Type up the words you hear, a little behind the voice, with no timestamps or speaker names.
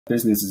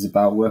Business is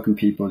about working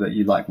people that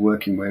you like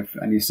working with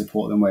and you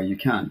support them where you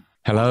can.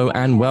 Hello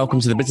and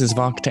welcome to the Business of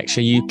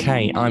Architecture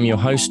UK. I'm your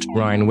host,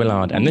 Ryan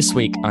Willard, and this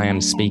week I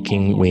am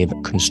speaking with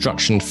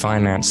construction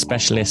finance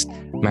specialist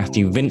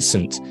Matthew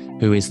Vincent,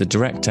 who is the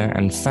director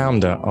and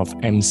founder of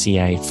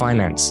MCA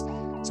Finance.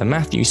 So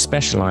Matthew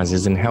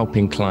specializes in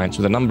helping clients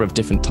with a number of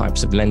different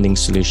types of lending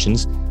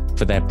solutions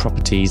for their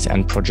properties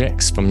and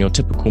projects, from your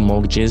typical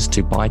mortgages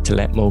to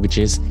buy-to-let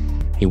mortgages.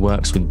 He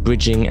works with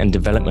bridging and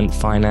development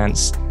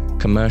finance,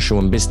 commercial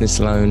and business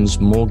loans,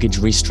 mortgage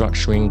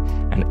restructuring,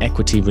 and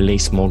equity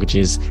release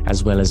mortgages,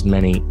 as well as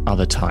many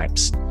other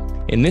types.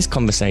 In this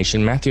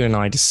conversation, Matthew and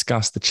I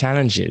discuss the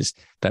challenges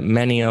that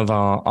many of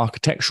our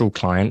architectural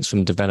clients,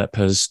 from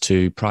developers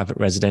to private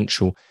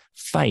residential,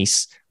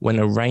 face when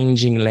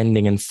arranging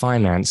lending and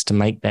finance to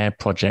make their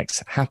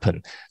projects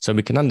happen. So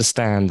we can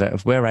understand that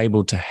if we're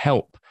able to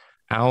help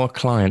our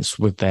clients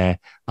with their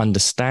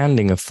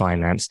understanding of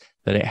finance,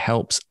 that it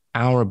helps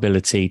our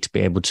ability to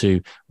be able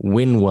to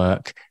win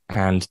work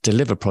and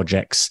deliver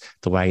projects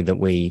the way that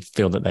we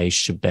feel that they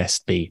should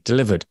best be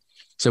delivered.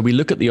 So we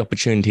look at the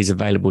opportunities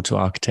available to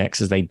architects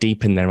as they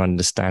deepen their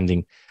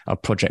understanding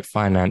of project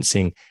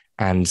financing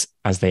and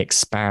as they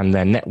expand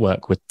their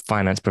network with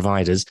finance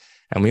providers.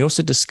 And we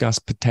also discuss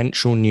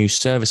potential new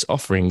service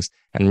offerings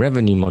and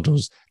revenue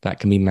models that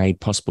can be made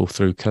possible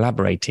through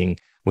collaborating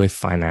with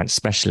finance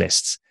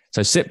specialists.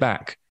 So sit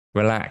back,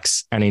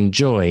 relax, and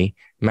enjoy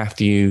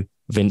Matthew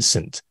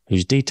Vincent,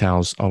 whose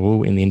details are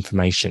all in the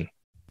information.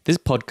 This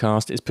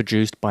podcast is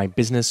produced by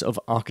Business of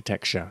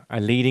Architecture, a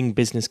leading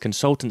business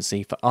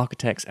consultancy for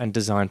architects and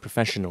design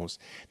professionals.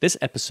 This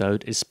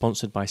episode is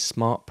sponsored by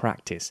Smart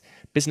Practice,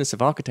 Business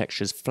of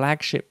Architecture's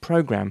flagship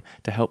program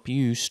to help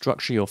you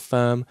structure your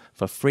firm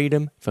for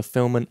freedom,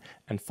 fulfillment,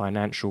 and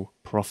financial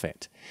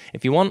profit.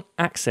 If you want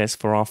access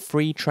for our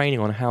free training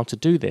on how to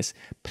do this,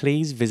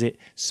 please visit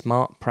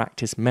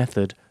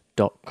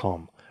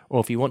smartpracticemethod.com.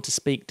 Or if you want to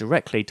speak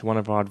directly to one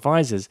of our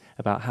advisors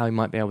about how he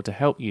might be able to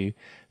help you,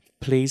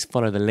 please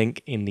follow the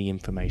link in the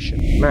information.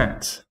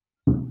 Matt,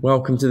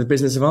 welcome to the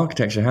Business of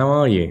Architecture. How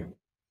are you?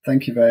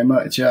 Thank you very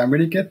much. Yeah, I'm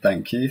really good,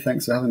 thank you.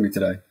 Thanks for having me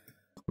today.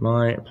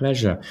 My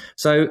pleasure.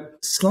 So,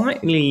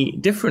 slightly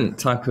different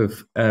type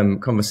of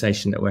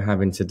conversation that we're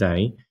having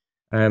today.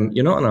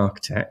 You're not an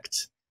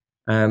architect,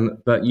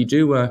 but you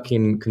do work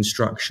in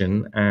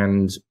construction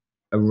and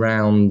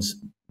around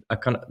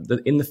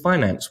in the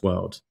finance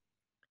world.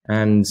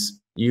 And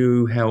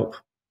you help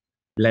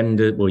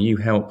you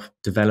help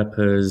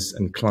developers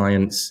and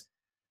clients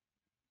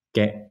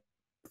get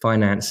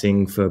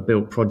financing for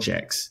built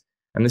projects.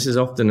 And this is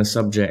often a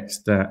subject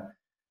that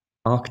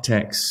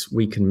architects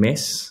we can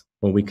miss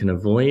or we can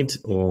avoid,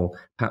 or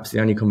perhaps the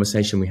only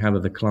conversation we have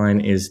with the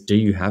client is, do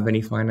you have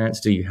any finance?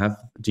 Do you have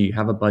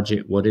a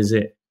budget? What is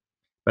it?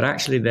 But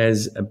actually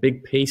there's a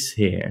big piece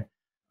here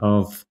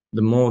of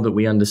the more that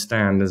we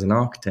understand as an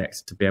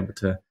architect to be able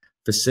to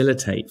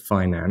facilitate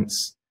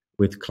finance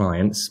with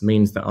clients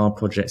means that our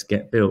projects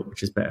get built,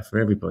 which is better for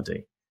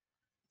everybody.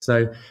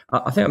 So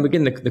I think I'll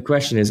begin. The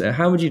question is,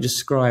 how would you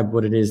describe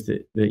what it is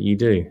that you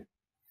do?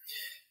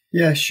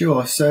 Yeah,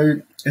 sure.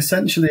 So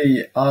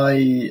essentially,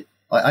 I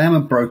am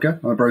a broker.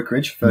 I'm a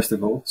brokerage, first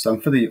of all. So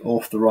I'm fully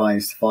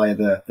authorized via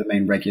the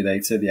main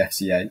regulator, the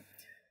FCA.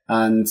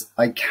 And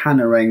I can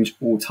arrange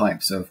all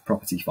types of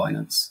property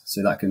finance.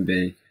 So that can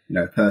be,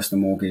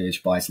 personal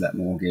mortgage, buy-to-let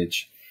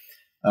mortgage.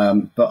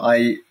 But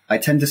I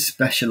tend to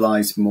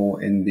specialize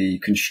more in the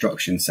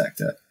construction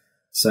sector.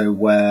 So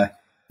where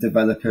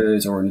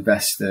developers or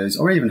investors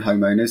or even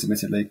homeowners,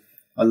 admittedly,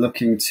 are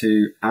looking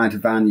to add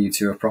value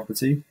to a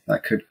property.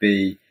 That could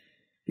be,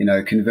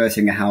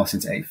 converting a house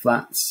into 8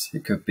 flats.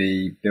 It could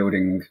be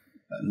building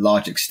a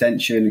large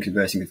extension,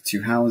 converting it to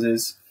 2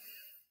 houses.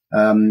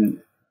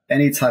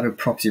 Any type of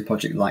property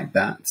project like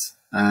that.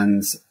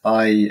 And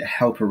I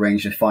help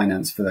arrange the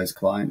finance for those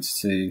clients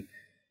to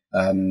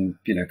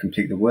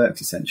complete the works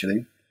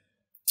essentially.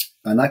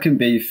 And that can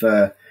be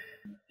for,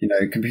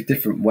 it can be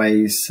different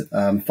ways.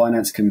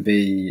 Finance can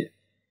be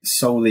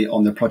solely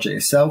on the project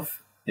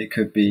itself. It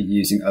could be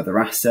using other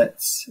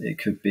assets. It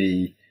could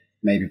be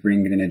maybe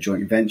bringing in a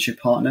joint venture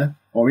partner,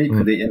 or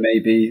equally, it may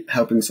be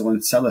helping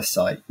someone sell a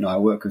site. I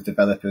work with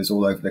developers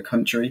all over the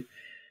country.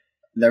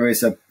 There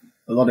is a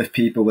lot of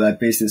people where their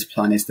business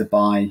plan is to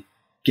buy,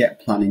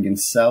 get planning and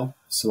sell.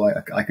 So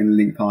I can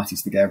link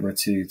parties together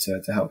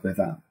to help with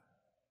that.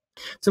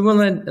 So, well,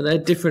 there are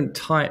different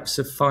types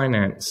of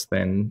finance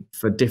then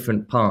for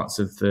different parts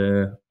of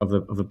the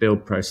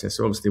build process.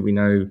 So obviously, we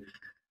know,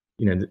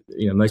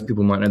 most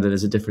people might know that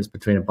there's a difference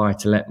between a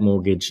buy-to-let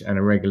mortgage and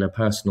a regular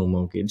personal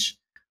mortgage.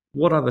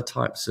 What other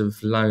types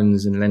of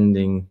loans and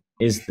lending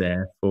is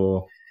there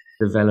for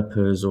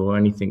developers or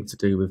anything to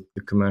do with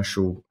the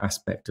commercial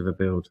aspect of a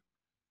build?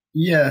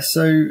 Yeah,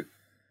 so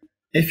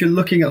if you're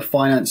looking at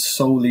finance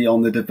solely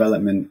on the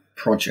development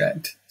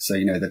project, so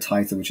the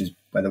title, which is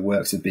where the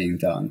works are being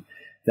done,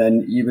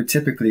 then you would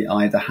typically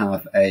either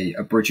have a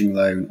bridging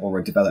loan or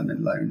a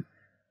development loan,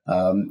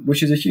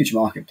 which is a huge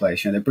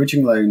marketplace. The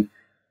bridging loan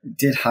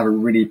did have a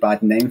really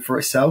bad name for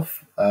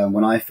itself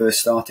when I first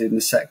started in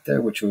the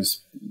sector, which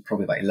was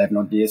probably like 11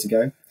 odd years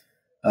ago.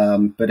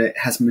 But it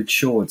has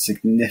matured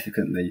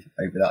significantly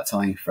over that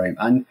time frame,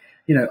 and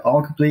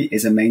arguably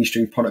is a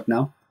mainstream product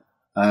now.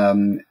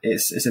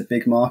 It's a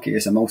big market,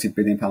 it's a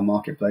multi-billion-pound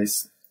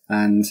marketplace,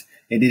 and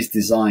it is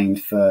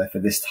designed for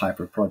this type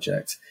of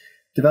project.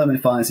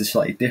 Development finance is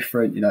slightly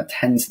different. It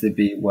tends to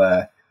be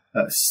where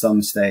at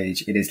some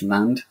stage it is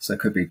land, so it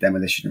could be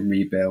demolition and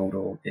rebuild,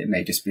 or it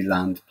may just be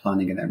land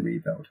planning and then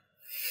rebuild.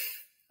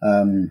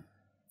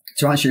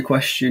 To answer your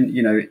question,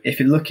 if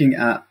you're looking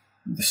at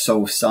the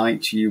sole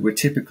site, you would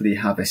typically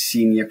have a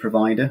senior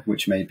provider,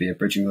 which may be a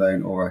bridging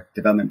loan or a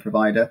development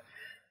provider.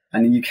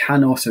 And then you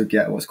can also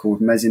get what's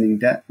called mezzanine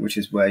debt, which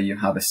is where you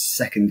have a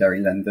secondary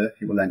lender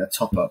who will lend a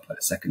top up at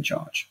a second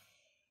charge.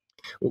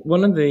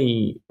 One of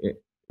the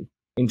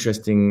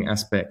interesting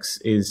aspects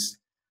is,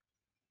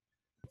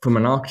 from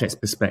an architect's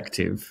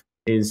perspective,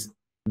 is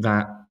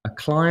that a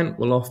client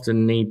will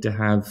often need to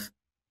have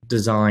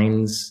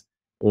designs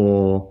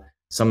or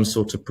some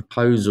sort of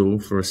proposal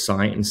for a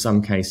site in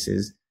some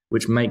cases,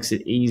 which makes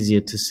it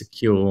easier to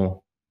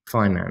secure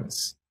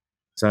finance.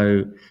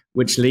 So,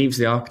 which leaves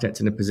the architect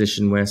in a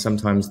position where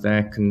sometimes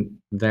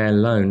their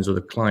loans or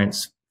the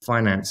client's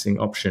financing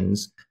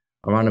options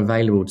are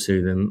unavailable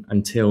to them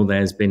until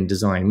there's been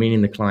design,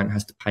 meaning the client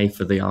has to pay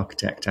for the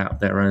architect out of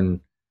their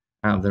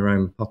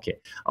own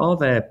pocket. Are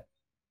there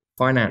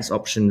finance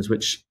options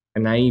which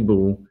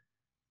enable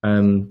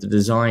the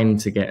design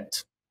to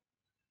get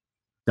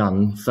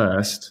done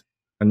first,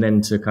 and then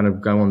to kind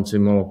of go on to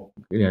more,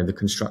 the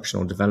construction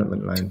or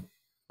development loan?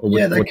 Or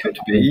there could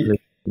be.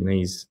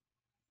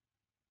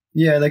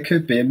 Yeah, there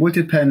could be. It would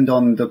depend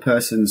on the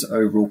person's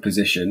overall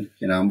position,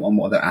 on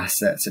what their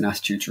assets and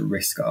attitude to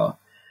risk are.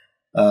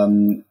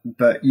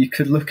 But you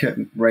could look at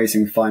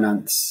raising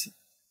finance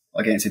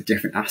against a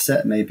different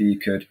asset. Maybe you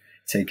could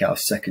take out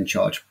a second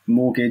charge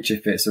mortgage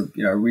if it's a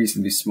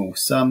reasonably small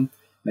sum.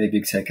 Maybe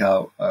you could take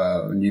out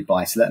a new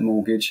buy-to-let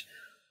mortgage.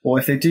 Or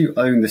if they do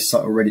own the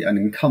site already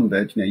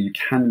unencumbered, you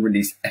can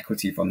release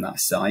equity from that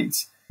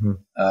site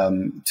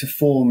to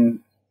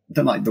form, I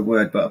don't like the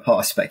word, but a part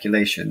of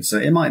speculation. So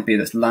it might be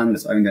that land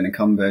that's owned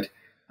unencumbered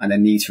and they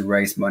need to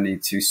raise money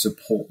to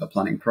support the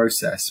planning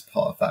process.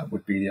 Part of that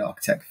would be the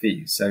architect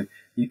fees. So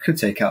you could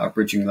take out a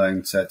bridging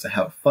loan to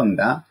help fund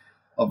that.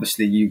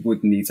 Obviously, you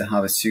would need to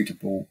have a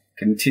suitable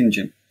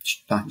contingent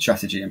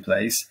strategy in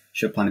place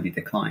should planning be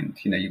declined.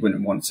 You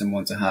wouldn't want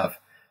someone to have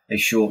a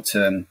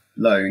short-term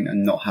loan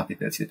and not have the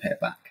ability to pay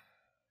it back.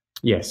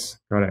 Yes,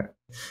 got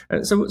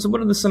it. So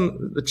what are some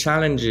of the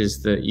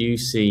challenges that you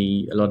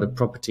see a lot of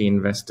property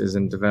investors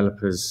and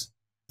developers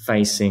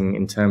facing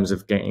in terms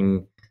of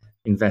getting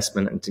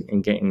investment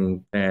and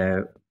getting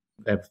their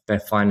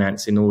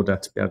finance in order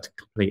to be able to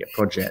complete a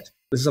project?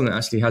 This is something that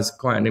actually has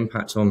quite an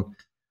impact on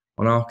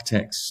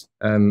architects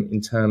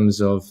in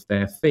terms of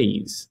their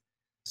fees.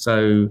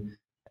 So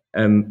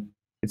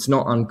it's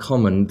not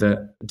uncommon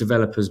that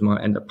developers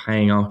might end up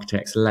paying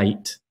architects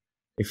late,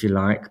 if you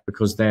like,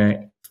 because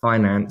their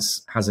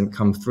finance hasn't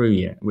come through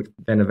yet, which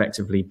then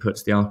effectively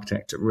puts the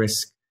architect at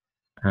risk.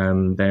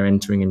 They're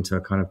entering into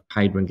a kind of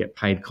paid when get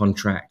paid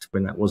contract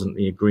when that wasn't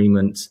the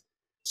agreement.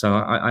 So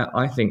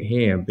I think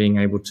here being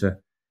able for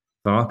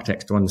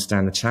architects to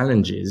understand the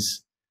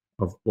challenges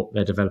of what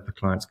their developer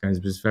clients are going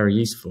to be is very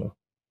useful.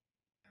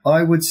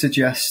 I would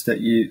suggest that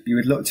you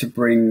would look to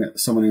bring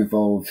someone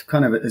involved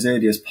kind of as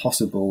early as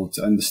possible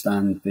to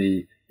understand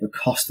the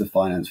cost of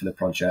finance for the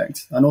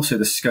project and also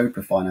the scope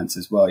of finance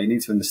as well. You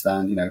need to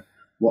understand,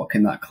 what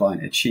can that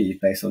client achieve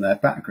based on their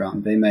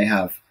background. They may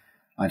have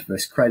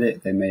adverse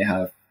credit. They may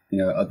have,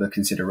 other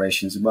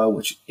considerations as well,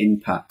 which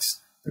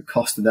impacts the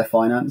cost of their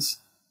finance.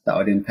 That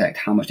would impact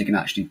how much they can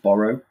actually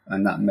borrow,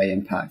 and that may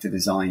impact the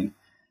design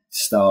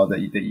style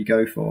that you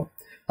go for.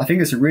 I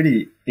think it's a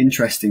really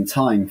interesting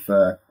time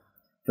for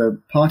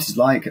parties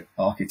like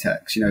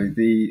architects.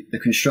 The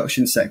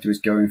construction sector is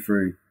going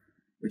through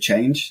a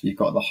change. You've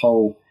got the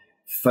whole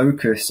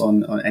focus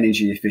on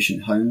energy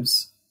efficient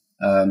homes.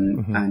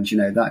 And,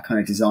 that kind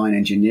of design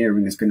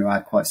engineering is going to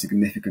add quite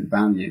significant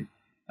value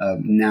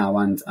now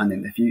and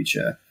in the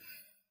future.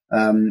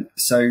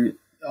 So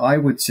I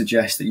would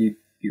suggest that you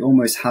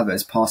almost have it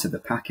as part of the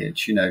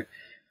package.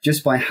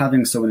 Just by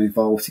having someone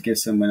involved to give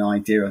someone an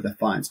idea of the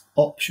finance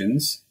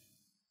options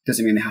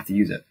doesn't mean they have to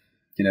use it.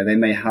 They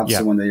may have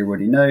someone they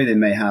already know. They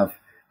may have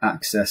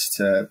access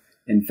to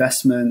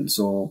investments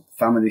or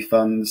family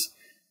funds.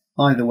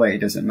 Either way, it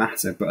doesn't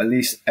matter. But at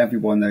least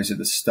everyone knows at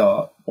the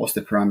start what's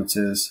the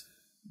parameters,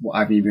 what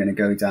avenue you're going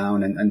to go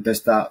down, and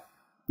does that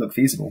look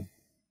feasible?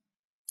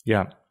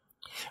 Yeah.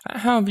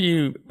 How have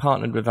you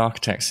partnered with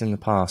architects in the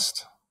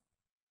past?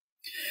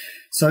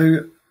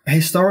 So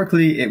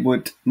historically,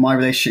 my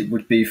relationship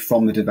would be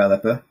from the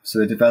developer. So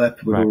the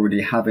developer would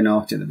already have an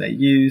architect that they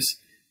use.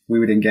 We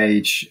would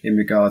engage in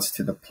regards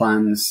to the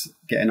plans,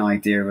 get an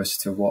idea as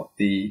to what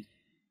the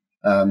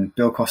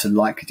build costs are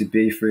likely to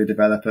be for a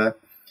developer.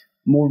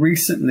 More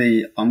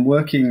recently,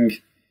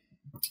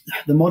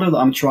 the model that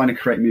I'm trying to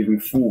create moving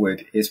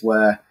forward is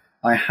where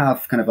I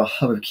have kind of a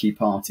hub of key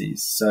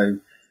parties. So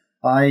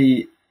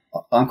I'm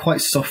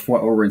quite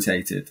software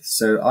orientated.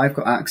 So I've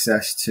got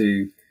access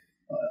to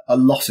a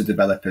lot of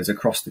developers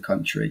across the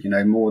country,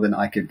 more than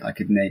I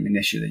could name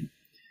initially.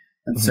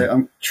 And so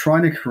I'm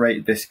trying to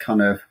create this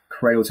kind of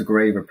cradle to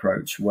grave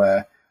approach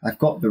where I've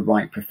got the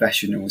right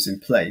professionals in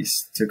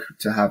place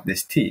to have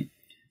this team.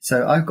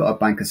 So I've got a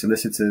bank of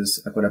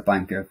solicitors, I've got a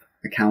bank of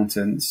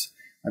accountants,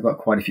 I've got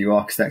quite a few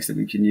architects that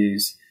we can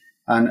use.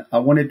 And I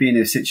want to be in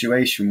a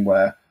situation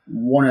where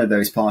one of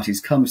those parties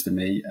comes to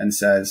me and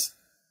says,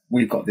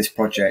 we've got this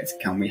project,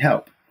 can we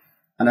help?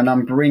 And then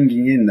I'm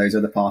bringing in those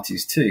other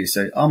parties too.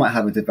 So I might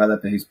have a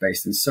developer who's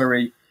based in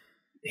Surrey.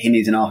 He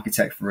needs an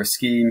architect for a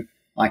scheme.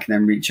 I can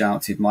then reach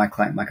out to my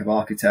client bank of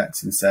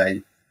architects and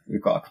say,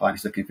 we've got a client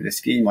who's looking for this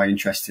scheme. Are you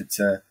interested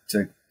to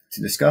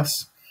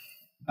discuss?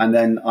 And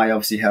then I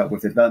obviously help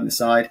with the development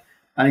side.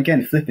 And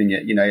again, flipping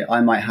it,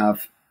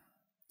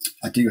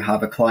 I do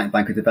have a client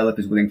bank of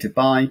developers willing to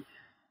buy.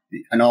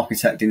 An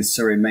architect in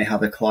Surrey may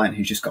have a client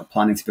who's just got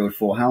planning to build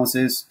 4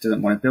 houses,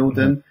 doesn't want to build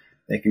them.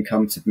 They can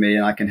come to me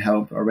and I can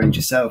help arrange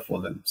a sale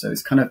for them. So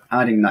it's kind of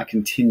adding that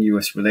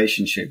continuous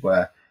relationship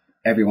where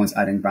everyone's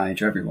adding value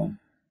to everyone.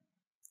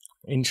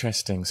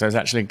 Interesting. So it's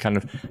actually kind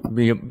of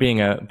being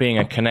a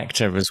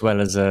connector as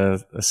well as a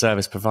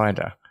service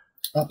provider.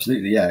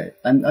 Absolutely, yeah.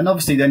 And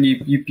obviously then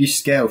you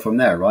scale from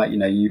there, right?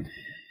 You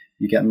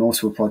get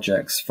multiple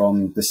projects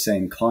from the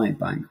same client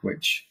bank,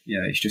 which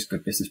it's just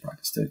good business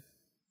practice too.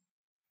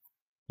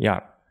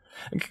 Yeah.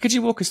 Could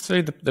you walk us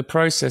through the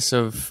process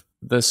of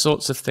the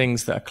sorts of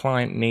things that a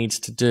client needs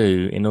to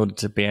do in order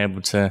to be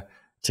able to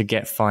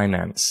get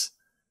finance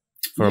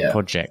for a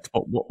project?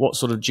 What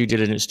sort of due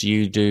diligence do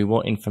you do?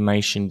 What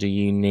information do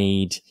you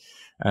need?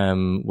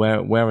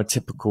 Where are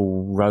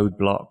typical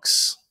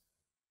roadblocks?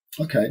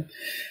 Okay.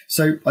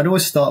 So I'd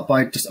always start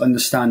by just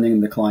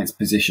understanding the client's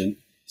position.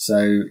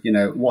 So,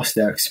 what's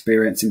their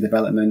experience in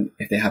development?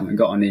 If they haven't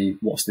got any,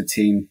 what's the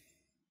team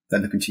they're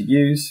looking to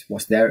use?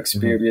 What's their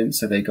experience?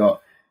 So they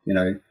got,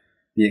 the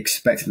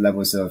expected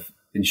levels of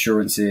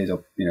insurances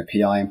or,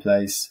 PI in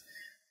place.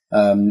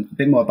 A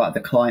bit more about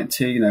the client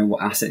too,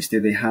 what assets do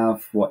they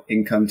have? What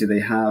income do they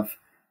have?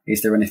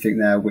 Is there anything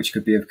there which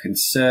could be of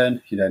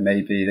concern?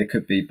 Maybe they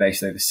could be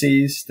based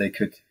overseas. They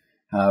could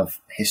have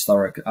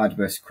historic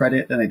adverse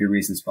credit. There may be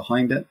reasons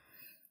behind it.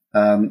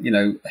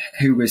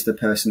 Who is the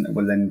person that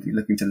we're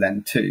looking to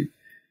lend to?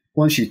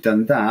 Once you've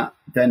done that,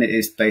 then it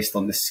is based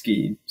on the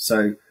scheme.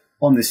 So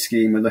on this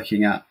scheme, we're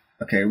looking at,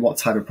 okay, what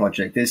type of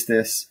project is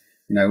this?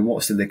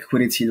 What's the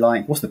liquidity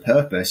like? What's the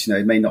purpose?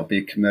 It may not be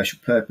a commercial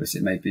purpose.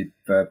 It may be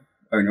for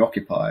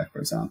owner-occupier, for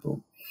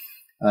example.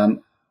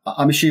 I'm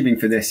assuming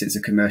for this, it's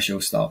a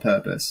commercial style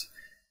purpose.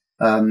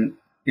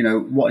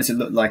 What does it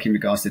look like in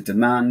regards to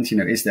demand?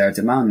 Is there a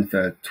demand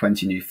for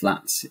 20 new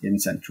flats in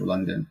central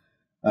London?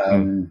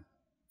 And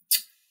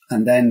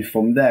then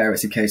from there,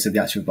 it's a case of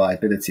the actual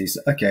viability.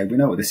 So, okay, we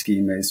know what the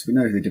scheme is. We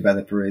know who the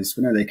developer is.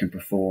 We know they can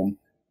perform.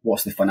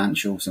 What's the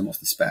financials and what's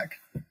the spec?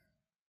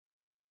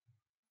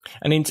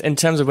 And in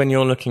terms of when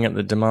you're looking at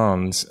the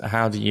demands,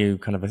 how do you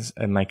kind of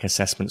make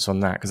assessments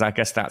on that? Because I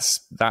guess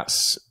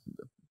that's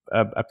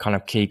a kind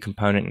of key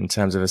component in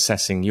terms of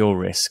assessing your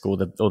risk or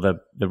the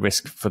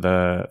risk for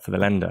the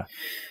lender.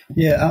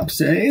 Yeah,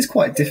 absolutely. It is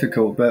quite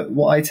difficult, but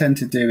what I tend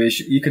to do is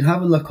you can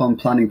have a look on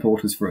planning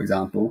portals, for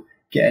example,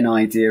 get an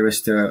idea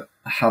as to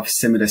have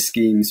similar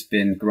schemes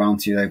been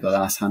granted over the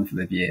last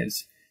handful of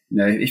years.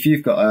 If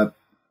you've got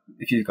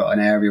an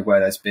area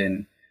where there's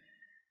been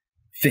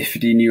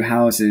 50 new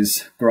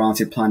houses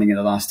granted planning in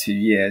the last 2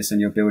 years and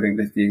you're building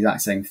the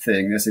exact same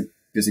thing,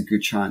 there's a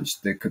good chance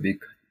that could be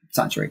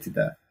saturated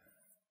there.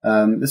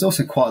 There's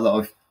also quite a lot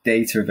of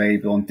data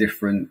available on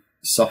different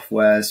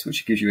softwares,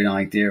 which gives you an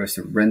idea as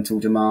to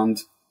rental demand,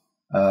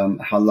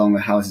 how long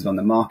a house is on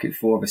the market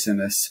for of a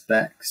similar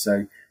spec.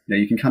 So,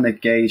 you can kind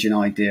of gauge an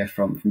idea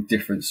from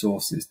different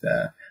sources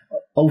there.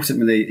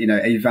 Ultimately,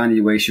 a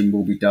valuation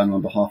will be done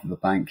on behalf of the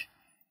bank.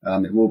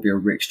 It will be a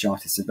RICS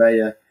chartered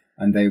surveyor,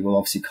 and they will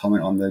obviously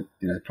comment on the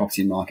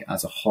property market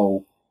as a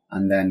whole,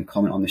 and then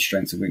comment on the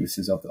strengths and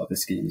weaknesses of the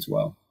scheme as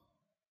well.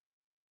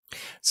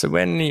 So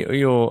when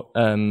you're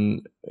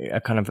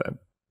a kind of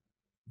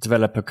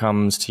developer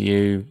comes to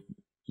you,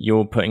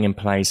 you're putting in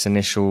place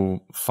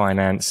initial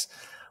finance.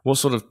 What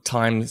sort of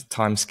time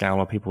scale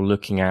are people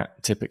looking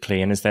at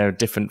typically? And is there a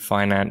different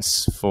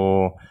finance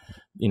for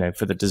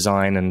the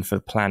design and for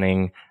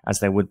planning as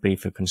there would be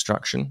for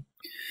construction?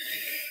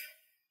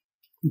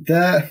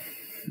 There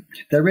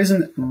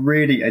isn't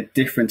really a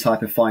different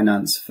type of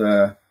finance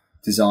for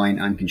design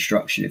and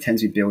construction. It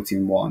tends to be built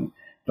in one.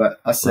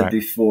 But as I said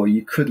before,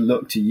 you could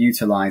look to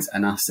utilize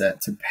an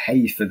asset to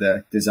pay for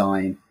the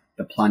design,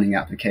 the planning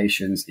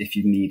applications if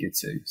you needed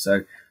to.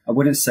 So I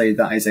wouldn't say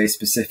that is a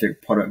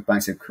specific product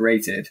banks have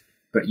created,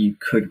 but you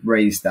could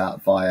raise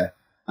that via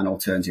an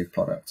alternative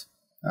product,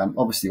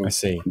 obviously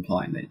all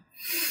compliantly.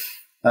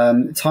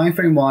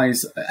 Timeframe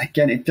wise,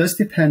 again, it does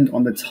depend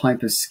on the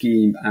type of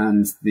scheme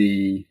and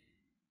the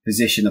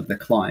position of the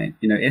client.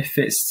 If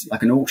it's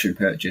like an auction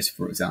purchase,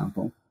 for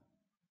example,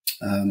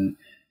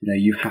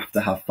 you have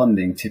to have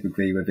funding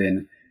typically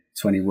within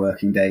 20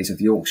 working days of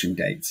the auction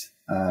date.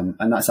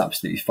 And that's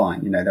absolutely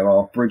fine. There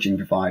are bridging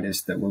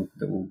providers that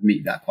will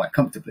meet that quite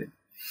comfortably.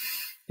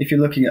 If you're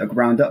looking at a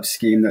ground up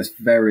scheme that's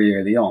very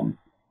early on,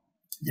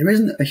 there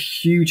isn't a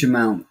huge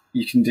amount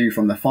you can do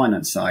from the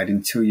finance side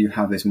until you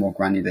have those more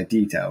granular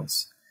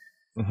details.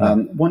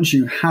 Once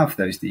you have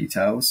those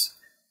details,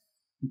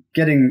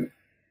 getting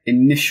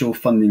initial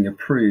funding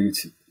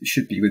approved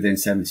should be within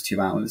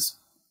 72 hours.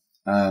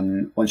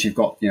 Once you've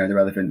got the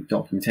relevant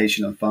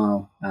documentation on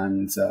file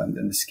and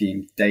the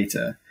scheme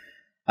data,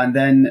 and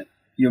then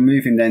you're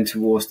moving then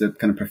towards the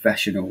kind of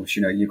professionals.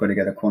 You've got to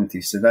get a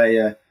quantity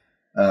surveyor,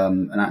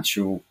 an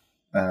actual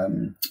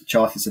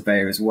chartered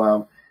surveyor as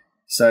well.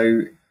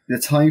 So the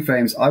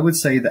timeframes, I would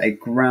say that a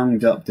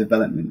ground up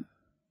development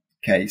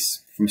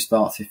case from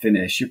start to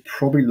finish, you're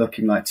probably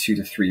looking like 2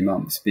 to 3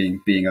 months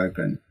being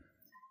open.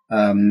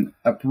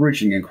 A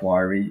bridging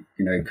inquiry,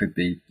 could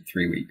be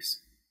 3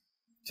 weeks.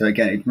 So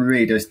again, it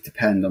really does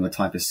depend on the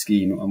type of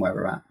scheme and where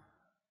we're at.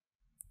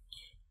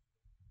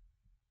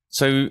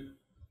 So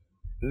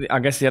I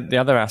guess the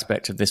other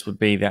aspect of this would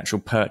be the actual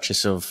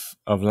purchase of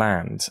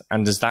land.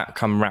 And does that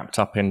come wrapped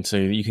up into,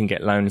 you can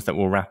get loans that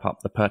will wrap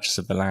up the purchase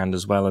of the land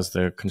as well as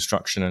the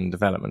construction and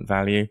development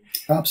value?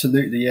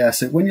 Absolutely, yeah.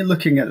 So when you're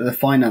looking at the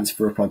finance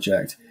for a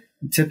project,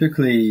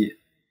 typically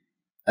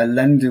a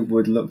lender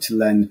would look to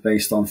lend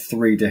based on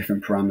 3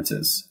 different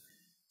parameters.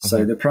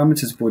 So the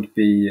parameters would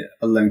be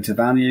a loan to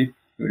value,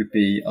 it would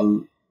be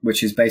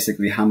which is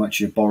basically how much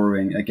you're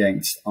borrowing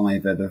against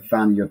either the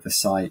value of the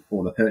site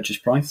or the purchase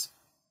price.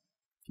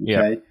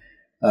 Okay.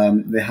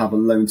 They have a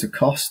loan to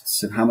costs,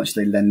 so how much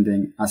they're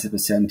lending as a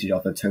percentage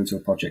of the total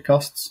project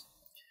costs.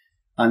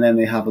 And then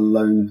they have a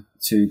loan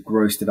to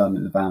gross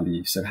development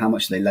value, so how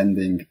much they're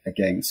lending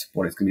against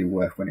what it's going to be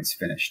worth when it's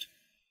finished.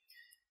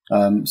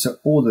 So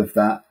all of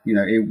that,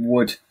 it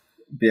would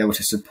be able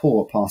to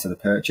support part of the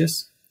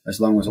purchase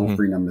as long as all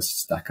 3 numbers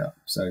stack up.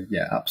 So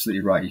yeah,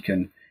 absolutely right. You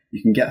can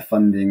get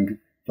funding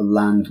for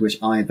land which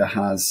either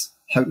has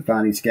hope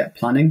value to get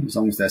planning, as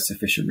long as there's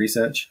sufficient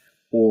research,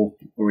 or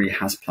already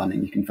has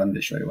planning, you can fund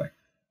it straight away.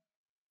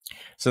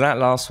 So that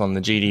last one,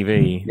 the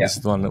GDV, is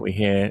the one that we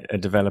hear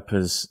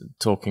developers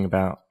talking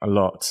about a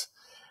lot.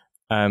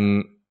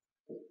 That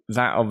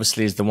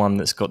obviously is the one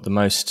that's got the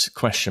most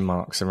question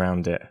marks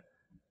around it.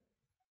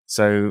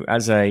 So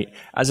as a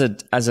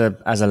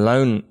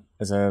loan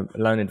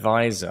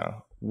advisor,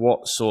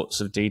 what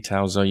sorts of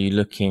details are you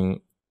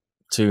looking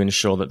to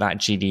ensure that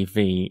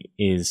GDV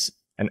is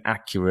an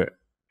accurate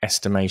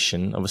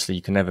estimation? Obviously,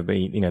 you can never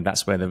be,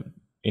 that's where a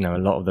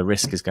lot of the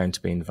risk is going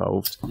to be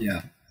involved.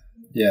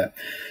 Yeah.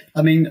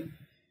 I mean,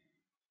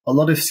 a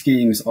lot of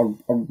schemes are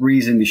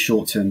reasonably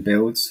short-term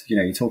builds.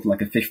 You're talking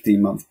like a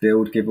 15-month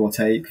build, give or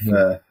take,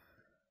 for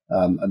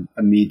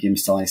a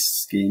medium-sized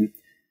scheme.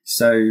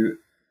 So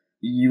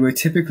you would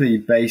typically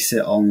base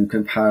it on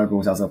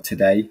comparables as of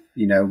today.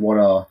 What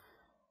are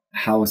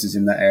houses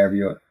in that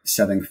area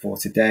selling for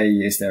today?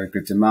 Is there a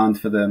good demand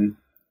for them?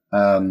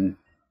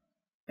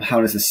 How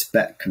does the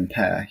spec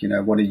compare?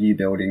 What are you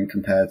building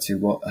compared to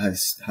what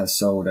has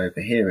sold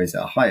over here? Is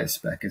it a higher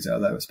spec? Is it a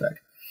lower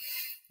spec?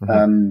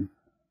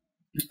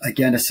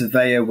 Again, a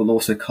surveyor will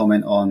also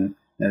comment on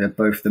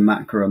both the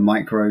macro and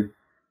micro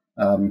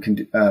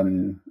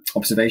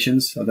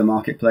observations of the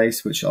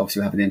marketplace, which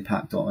obviously have an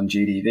impact on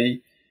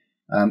GDV.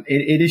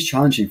 It is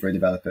challenging for a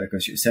developer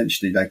because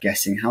essentially they're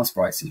guessing house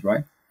prices,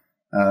 right?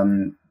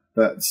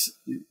 But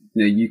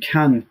you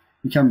can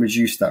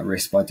reduce that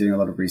risk by doing a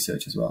lot of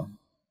research as well.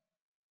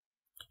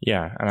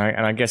 Yeah,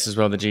 and I guess as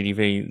well the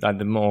GDV,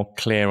 the more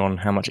clear on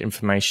how much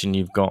information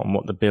you've got and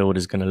what the build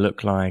is going to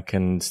look like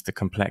and the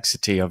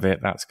complexity of it,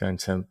 that's going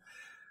to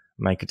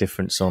make a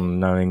difference on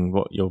knowing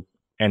what your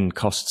end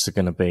costs are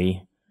going to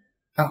be.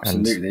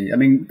 Absolutely. I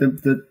mean,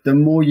 the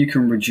more you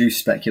can reduce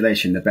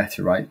speculation, the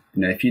better, right?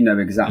 If you know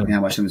exactly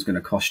how much something's going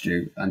to cost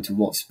you and to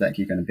what spec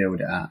you're going to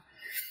build it at,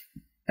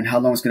 and how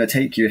long it's going to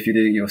take you if you're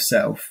doing it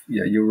yourself,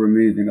 you're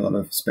removing a lot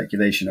of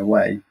speculation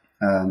away,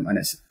 and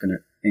it's going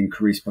to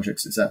increase project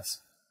success.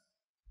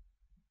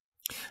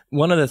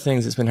 One of the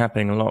things that's been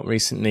happening a lot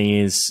recently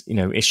is,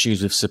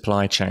 issues with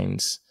supply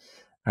chains,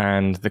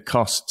 and the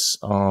costs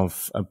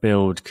of a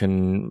build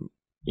can,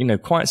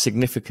 quite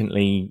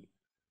significantly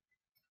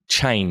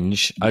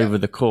change over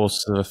the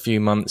course of a few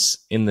months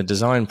in the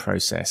design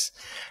process.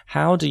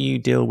 How do you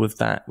deal with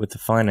that with the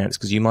finance?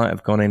 Because you might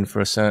have gone in for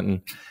a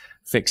certain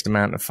fixed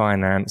amount of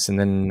finance, and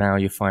then now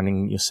you're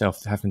finding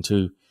yourself having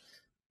to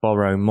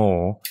borrow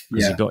more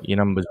because you got your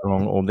numbers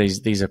wrong, or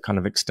these are kind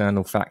of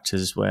external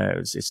factors where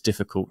it's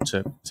difficult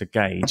to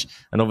gauge.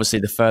 And obviously,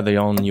 the further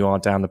on you are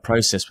down the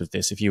process with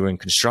this, if you were in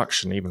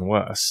construction, even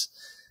worse.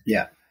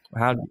 Yeah.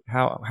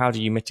 How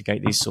do you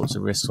mitigate these sorts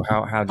of risks,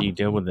 or how do you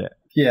deal with it?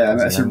 Yeah,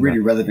 that's a really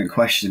relevant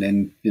question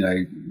in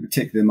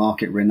particularly the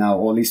market we're in now,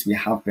 or at least we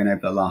have been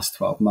over the last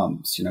 12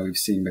 months. We've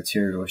seen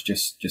materials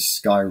just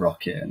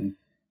skyrocket, and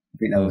I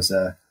think there was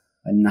a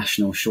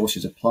national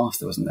shortage of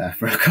plaster, wasn't there,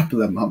 for a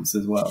couple of months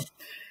as well.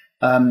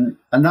 And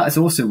that is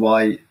also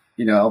why,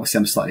 obviously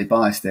I'm slightly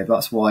biased there, but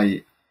that's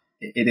why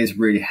it is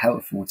really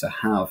helpful to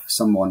have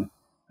someone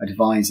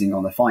advising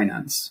on the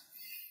finance.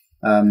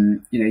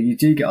 You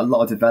do get a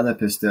lot of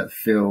developers that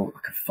feel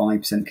like a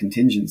 5%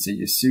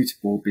 contingency is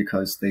suitable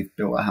because they've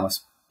built a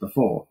house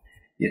before.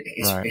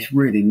 It's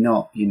really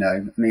not, I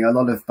mean, a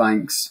lot of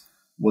banks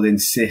will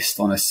insist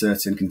on a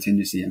certain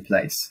contingency in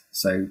place.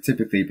 So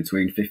typically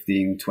between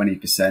 15,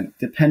 20%,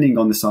 depending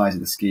on the size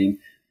of the scheme,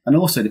 and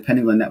also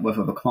depending on the net worth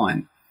of a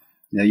client.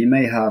 You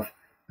may have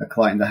a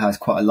client that has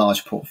quite a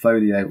large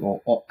portfolio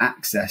or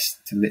access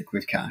to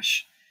liquid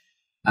cash.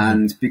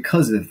 And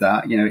because of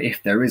that,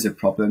 if there is a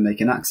problem, they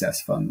can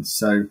access funds.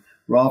 So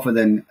rather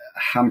than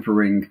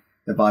hampering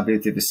the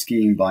viability of the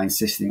scheme by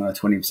insisting on a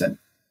 20%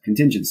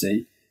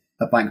 contingency,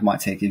 a bank might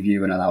take a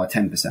view and allow a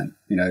 10%,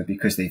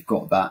 because they've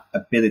got that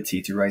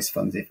ability to raise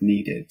funds if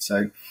needed.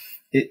 So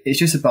it's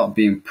just about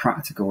being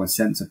practical and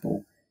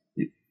sensible.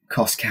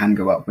 Costs can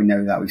go up. We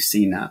know that. We've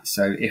seen that.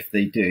 So if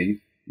they do,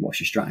 what's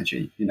your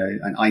strategy?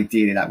 And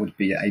ideally that would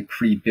be a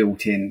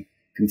pre-built-in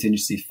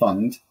contingency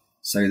fund,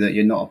 so that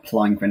you're not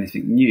applying for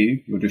anything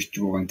new, you're just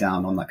drawing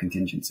down on that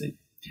contingency.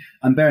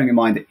 And bearing in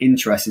mind that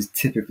interest is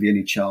typically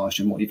only charged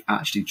on what you've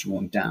actually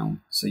drawn down.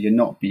 So you're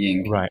not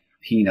being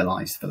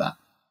penalized for that.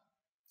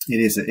 It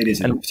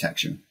is a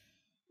protection.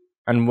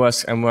 And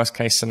worst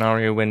case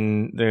scenario,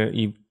 when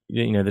the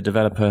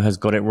developer has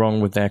got it wrong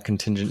with their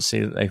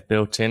contingency that they've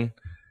built in?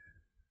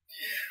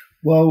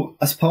 Well,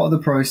 as part of the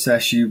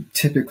process, you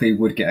typically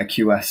would get a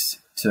QS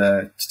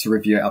to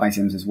review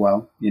items as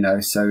well.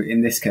 So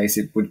in this case,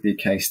 it would be a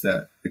case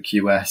that the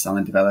QS and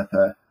the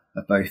developer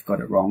have both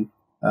got it wrong.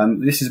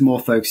 This is more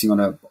focusing on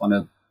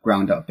a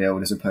ground up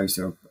build as opposed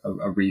to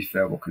a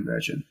refurb or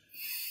conversion.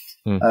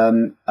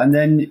 And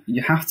then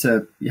you have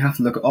to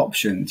look at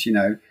options.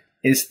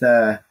 Is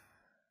there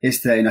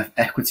enough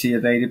equity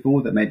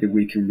available that maybe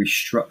we can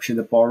restructure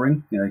the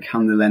borrowing?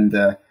 Can the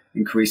lender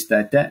increase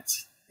their debt?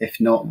 If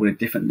not, would a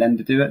different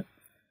lender do it?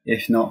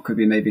 If not, could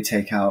we maybe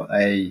take out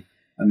a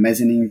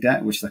mezzanine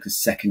debt, which is like a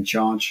second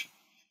charge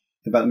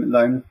development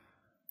loan?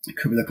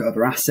 Could we look at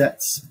other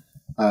assets?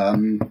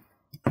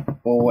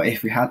 Or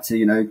if we had to,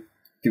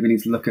 do we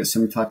need to look at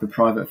some type of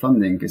private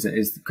funding?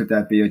 Could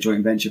there be a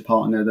joint venture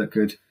partner that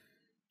could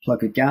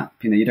plug a gap?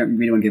 You don't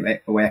really want to give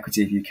away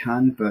equity if you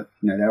can, but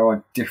there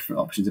are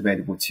different options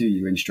available to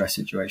you in stress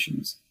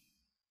situations.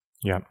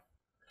 Yeah.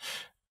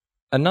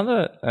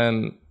 Another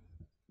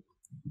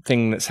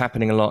thing that's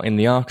happening a lot in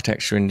the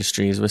architecture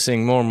industry is we're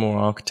seeing more and more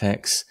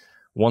architects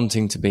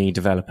wanting to be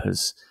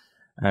developers.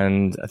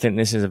 And I think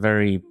this is a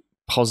very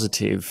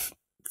positive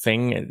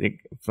thing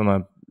from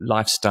a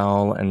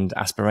lifestyle and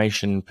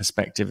aspiration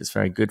perspective. It's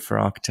very good for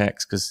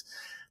architects because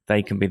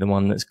they can be the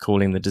one that's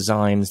calling the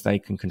designs. They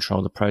can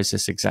control the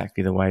process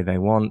exactly the way they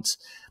want.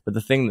 But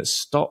the thing that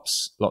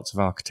stops lots of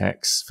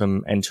architects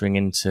from entering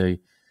into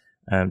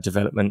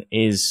development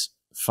is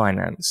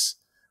finance.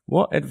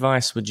 What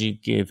advice would you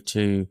give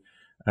to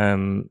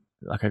an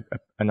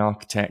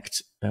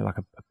architect,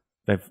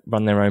 they've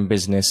run their own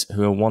business,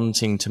 who are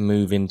wanting to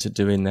move into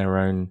doing their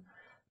own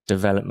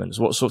developments?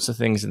 What sorts of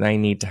things do they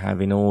need to have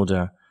in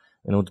order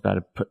to be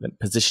able to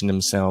position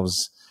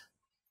themselves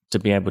to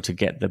be able to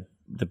get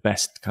the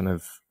best kind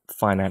of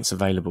finance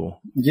available?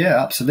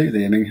 Yeah,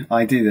 absolutely. I mean,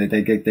 ideally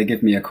they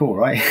give me a call,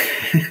 right?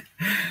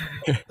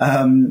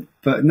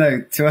 But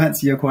no, to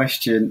answer your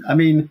question, I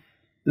mean,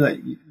 look,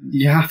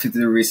 you have to do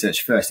the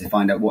research first to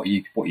find out what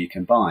you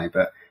can buy.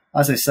 But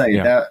as I say,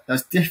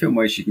 there's different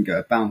ways you can go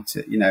about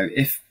it.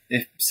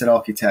 If said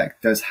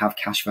architect does have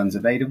cash funds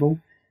available,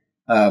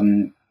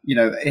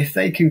 if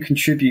they can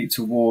contribute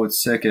towards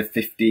circa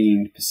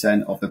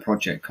 15% of the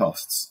project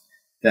costs,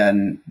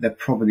 then there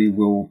probably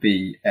will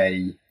be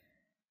a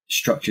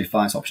structured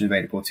finance option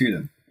available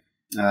to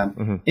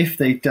them. If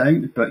they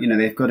don't, but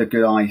they've got a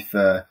good eye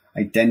for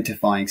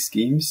identifying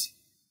schemes,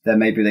 then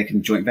maybe they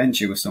can joint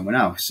venture with someone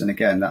else. And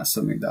again, that's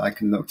something that I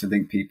can look to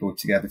link people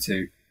together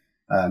to,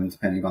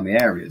 depending on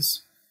the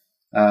areas.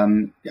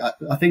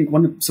 I think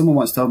someone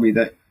once told me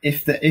that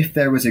if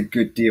there was a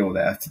good deal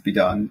there to be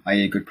done,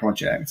 i.e. a good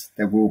project,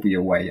 there will be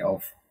a way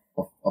of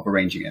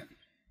arranging it.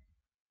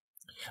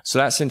 So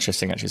that's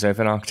interesting, actually. So if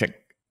an architect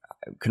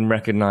can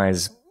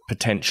recognize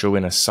potential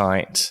in a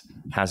site,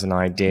 has an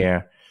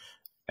idea,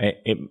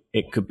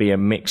 it could be a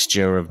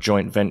mixture of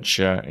joint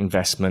venture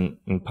investment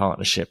and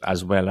partnership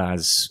as well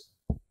as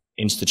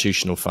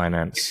institutional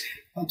finance.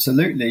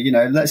 Absolutely.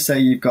 Let's say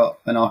you've got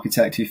an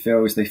architect who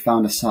feels they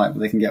found a site where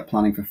they can get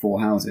planning for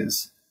 4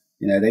 houses.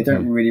 They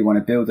don't really want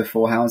to build the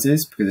 4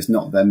 houses because it's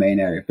not their main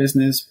area of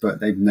business, but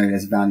they know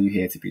there's value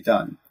here to be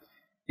done.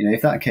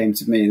 If that came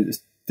to me,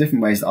 there's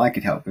different ways that I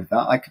could help with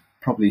that. I could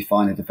probably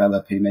find a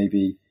developer who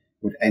maybe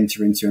would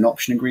enter into an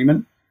option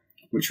agreement,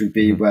 which would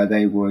be where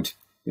they would,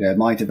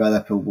 my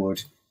developer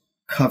would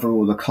cover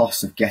all the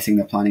costs of getting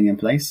the planning in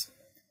place.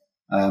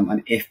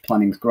 And if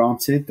planning's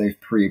granted, they've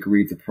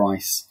pre-agreed the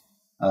price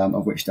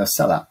of which they'll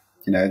sell at.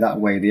 That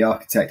way the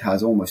architect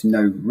has almost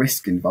no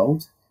risk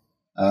involved.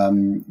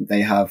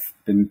 They have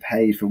been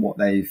paid for what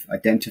they've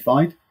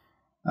identified.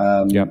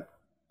 And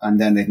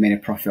then they've made a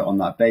profit on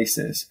that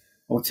basis.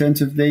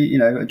 Alternatively, you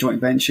know, a joint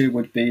venture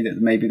would be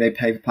that maybe they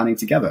pay for planning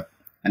together.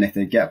 And if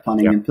they get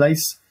planning in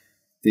place,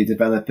 the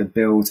developer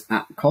builds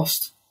at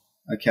cost.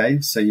 Okay,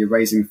 so you're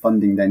raising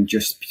funding then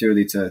just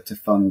purely to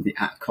fund the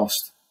at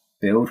cost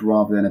build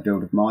rather than a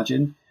build of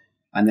margin.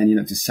 And then you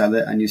look to sell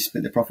it and you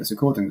split the profits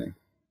accordingly.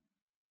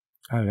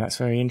 Oh, that's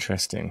very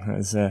interesting.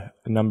 There's a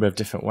number of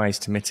different ways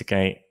to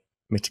mitigate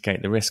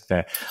the risk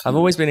there. I've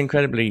always been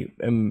incredibly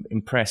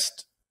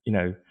impressed, you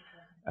know,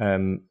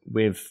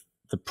 with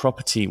the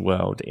property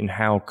world in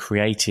how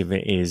creative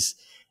it is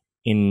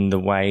in the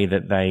way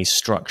that they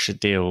structure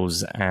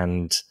deals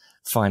and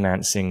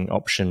financing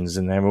options.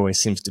 And there always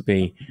seems to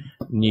be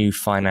new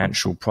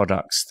financial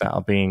products that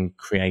are being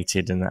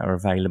created and that are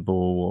available,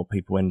 or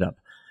people end up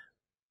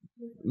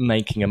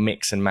making a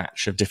mix and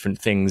match of different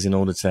things in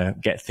order to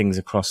get things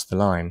across the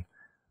line.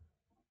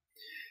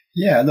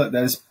 Yeah, look,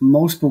 there's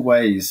multiple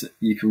ways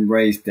you can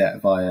raise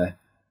debt via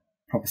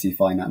property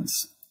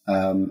finance.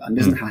 And it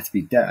doesn't have to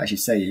be debt, as you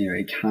say, you know,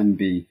 it can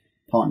be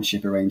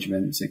partnership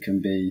arrangements, it can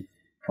be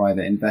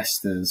private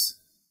investors.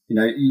 You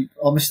know,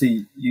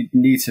 obviously you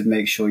need to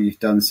make sure you've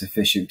done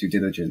sufficient due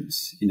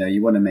diligence. You know,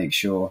 you want to make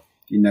sure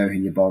you know who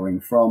you're borrowing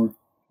from.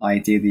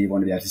 Ideally, you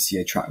want to be able to see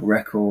a track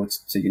record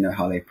so you know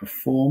how they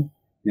perform.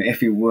 You know,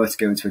 if you were to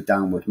go into a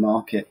downward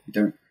market, you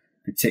don't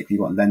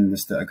particularly want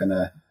lenders that are going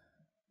to,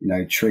 you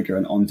know, trigger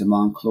an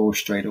on-demand clause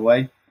straight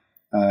away.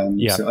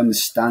 So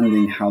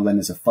understanding how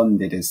lenders are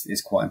funded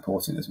is quite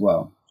important as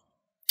well.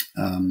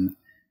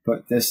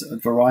 But there's a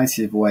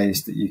variety of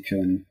ways that you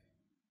can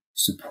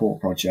support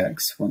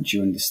projects once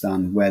you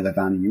understand where the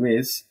value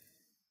is,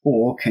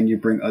 or can you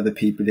bring other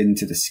people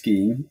into the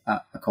scheme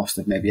at a cost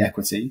of maybe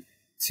equity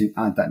to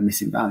add that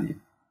missing value?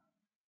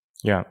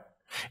 Yeah.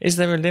 Is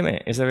there a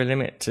limit? Is there a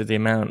limit to the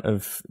amount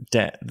of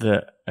debt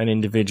that an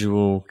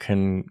individual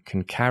can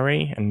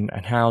carry, and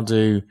how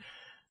do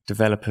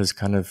developers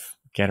kind of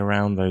get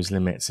around those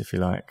limits, if you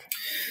like?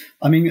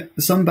 I mean,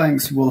 some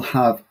banks will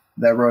have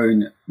their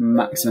own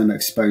maximum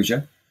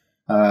exposure.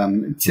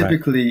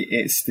 Typically,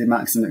 it's the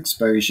maximum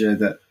exposure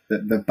that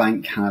the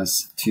bank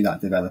has to that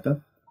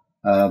developer.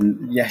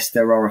 Yes,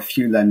 there are a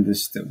few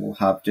lenders that will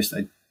have just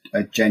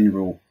a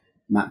general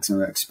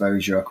maximum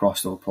exposure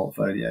across all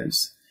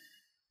portfolios.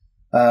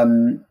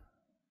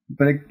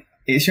 But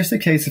it's just a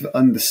case of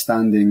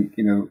understanding,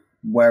 you know,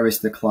 where is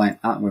the client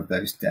at with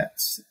those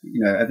debts?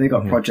 You know, have they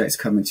got projects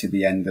coming to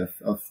the end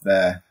of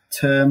their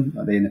term?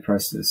 Are they in the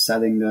process of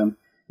selling them?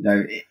 You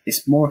know,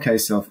 it's more a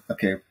case of,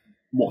 okay,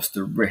 what's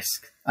the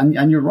risk?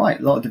 And you're right,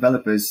 a lot of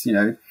developers, you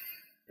know,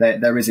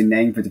 there is a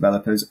name for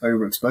developers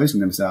overexposing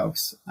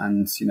themselves.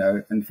 And, you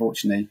know,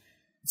 unfortunately,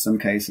 in some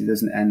cases, it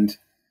doesn't end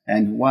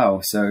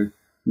well. So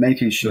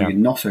making sure you're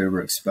not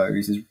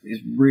overexposed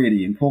is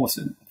really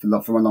important from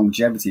a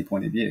longevity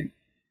point of view.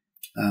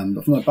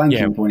 But from a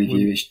banking point of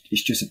view,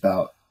 it's just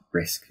about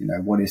risk. You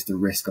know, what is the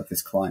risk of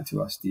this client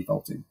to us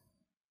defaulting?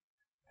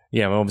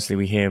 Yeah, well, obviously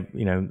we hear,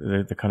 you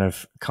know, the kind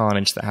of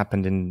carnage that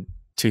happened in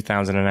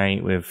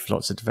 2008 with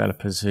lots of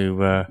developers who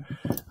were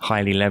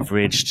highly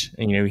leveraged.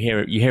 And, you know,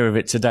 you hear of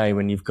it today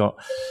when you've got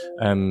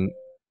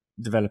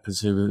developers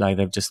who, like,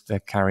 they're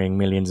carrying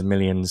millions and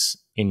millions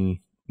in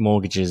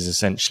mortgages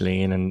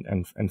essentially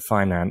and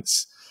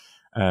finance.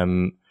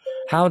 So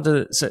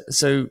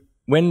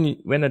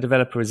when a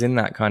developer is in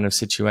that kind of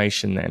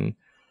situation, then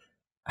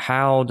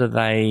how do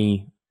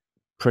they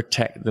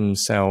protect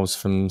themselves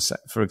from,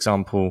 for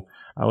example,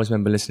 I always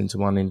remember listening to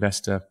one a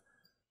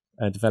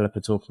developer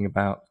talking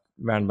about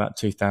around about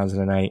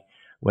 2008,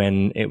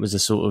 when it was a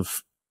sort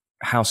of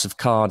house of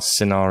cards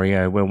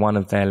scenario where one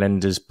of their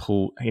lenders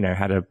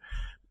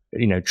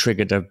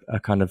triggered a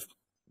kind of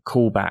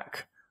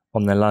callback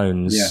on their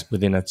loans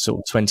within a sort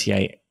of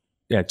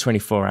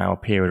 24-hour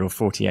period or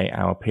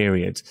 48-hour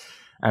period.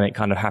 And it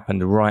kind of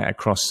happened right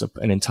across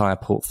an entire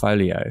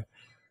portfolio,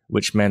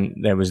 which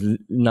meant there was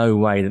no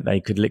way that they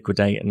could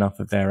liquidate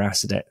enough of their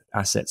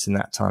assets in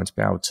that time to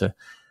be able to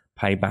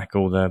pay back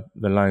all the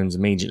loans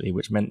immediately,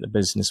 which meant the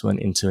business went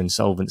into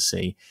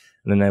insolvency.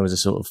 And then there was a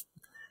sort of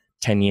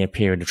 10-year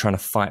period of trying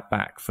to fight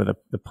back for the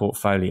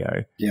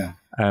portfolio. Yeah.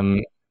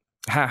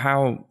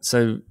 How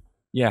do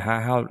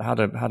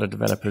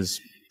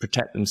developers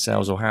protect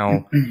themselves, or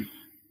how,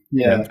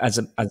 you know, as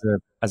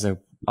a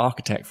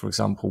architect, for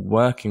example,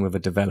 working with a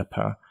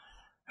developer,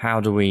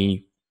 how do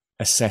we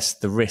assess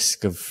the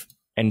risk of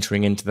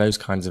entering into those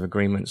kinds of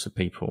agreements with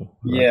people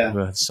who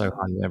are so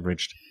highly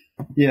leveraged?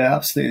 Yeah,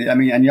 absolutely. I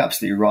mean, and you're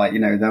absolutely right. You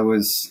know, there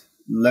was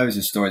loads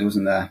of stories,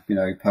 wasn't there, you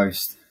know,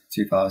 post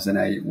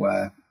 2008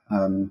 where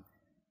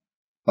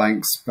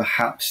banks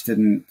perhaps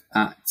didn't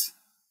act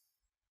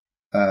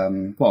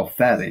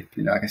fairly,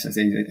 you know, I guess that's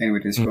the only way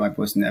to describe,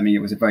 wasn't it? I mean,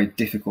 it was a very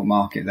difficult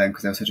market then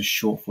because there was such a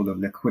shortfall of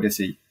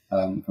liquidity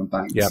from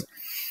banks. Yep.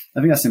 I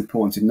think that's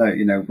important to note.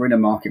 You know, we're in a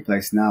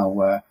marketplace now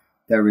where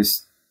there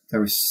is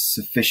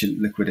sufficient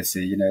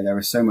liquidity. You know, there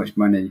is so much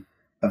money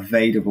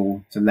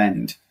available to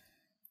lend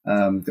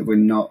that we're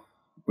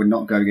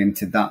not going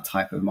into that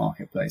type of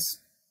marketplace.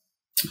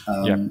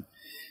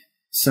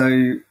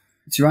 So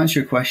to answer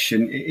your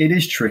question, it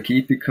is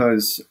tricky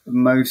because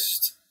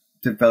most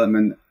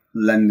development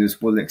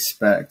lenders will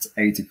expect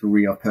a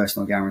degree of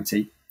personal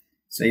guarantee.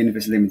 So even if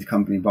it's a limited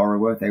company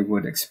borrower, they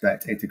would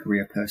expect a degree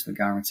of personal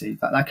guarantee.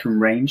 That can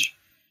range.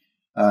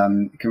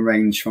 It can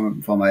range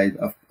from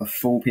a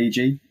full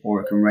PG,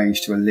 or it can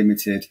range to a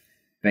limited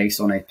based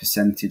on a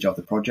percentage of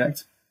the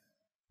project.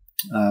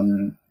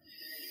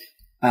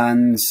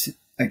 And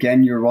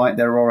again, you're right,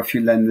 there are a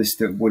few lenders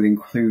that would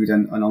include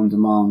an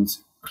on-demand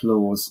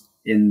clause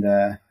in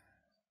their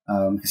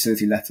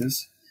facility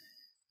letters.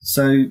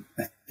 So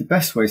the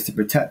best ways to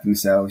protect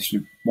themselves,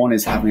 one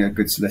is having a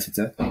good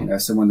solicitor,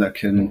 someone that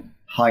can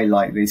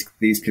highlight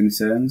these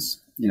concerns,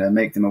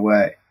 make them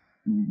aware,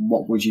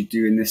 what would you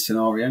do in this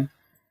scenario?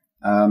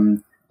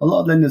 A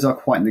lot of lenders are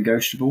quite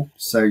negotiable.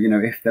 So,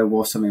 if there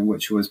was something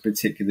which was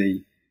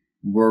particularly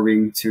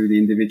worrying to the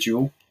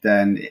individual,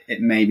 then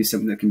it may be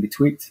something that can be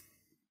tweaked.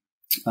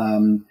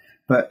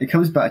 But it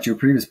comes back to your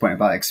previous point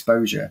about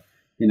exposure.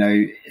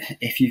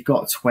 If you've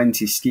got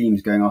 20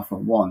 schemes going off at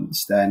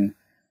once, then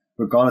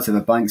regardless of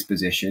a bank's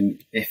position,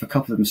 if a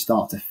couple of them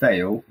start to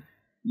fail,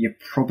 you're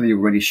probably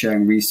already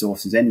sharing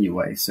resources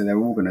anyway. So they're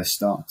all going to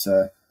start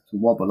to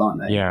wobble, aren't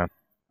they? Yeah.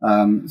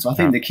 So I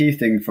think the key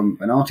thing from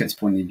an architect's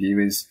point of view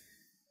is,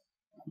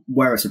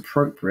 where it's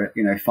appropriate,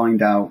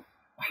 find out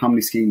how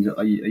many schemes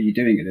are you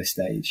doing at this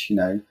stage,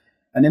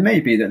 and it may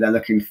be that they're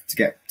looking to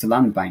get to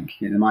land bank.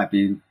 They might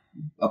be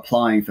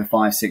applying for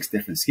 5-6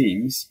 different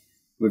schemes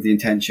with the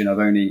intention of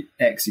only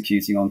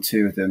executing on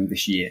 2 of them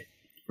this year,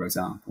 for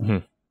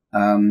example.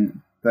 Mm-hmm.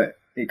 But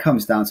it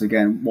comes down to,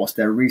 again, what's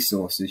their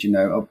resources?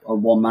 A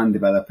one-man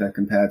developer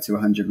compared to a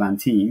 100-man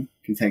team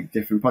can take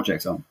different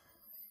projects on.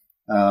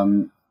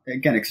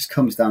 Again, it just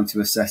comes down to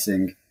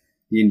assessing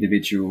the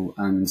individual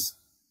and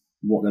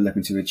what they're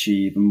looking to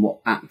achieve and what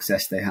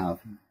access they have.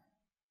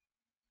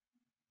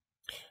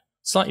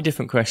 Slightly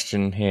different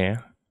question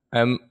here.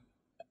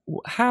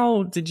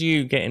 How did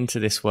you get into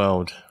this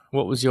world?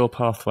 What was your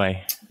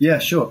pathway? Yeah,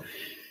 sure.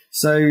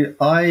 So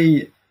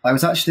I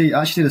was actually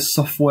did a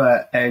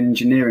software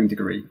engineering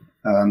degree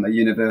at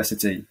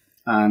university,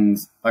 and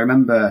I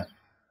remember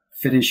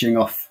finishing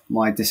off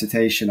my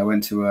dissertation. I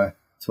went to a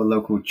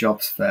local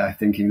jobs fair,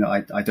 thinking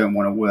that I don't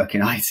want to work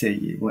in IT.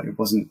 It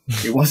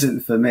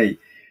wasn't for me.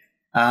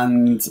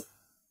 And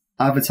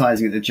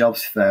advertising at the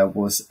jobs fair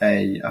was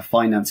a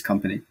finance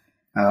company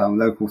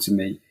local to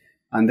me,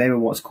 and they were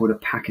what's called a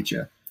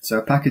packager. So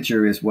a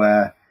packager is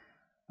where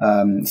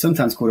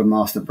sometimes called a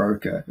master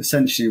broker,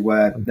 essentially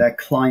where their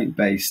client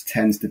base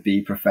tends to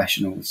be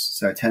professionals.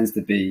 So it tends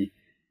to be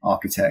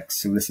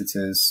architects,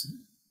 solicitors,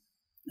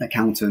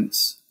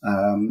 accountants,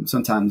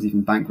 sometimes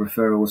even bank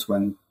referrals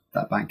when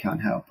that bank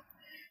can't help.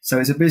 So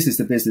it's a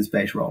business-to-business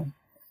based role.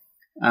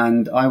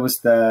 And I was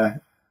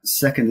their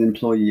second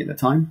employee at the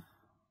time.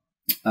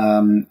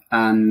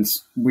 And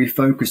we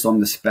focused on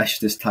the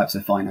specialist types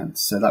of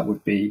finance. So that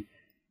would be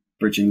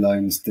bridging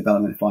loans,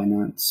 development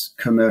finance,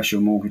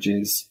 commercial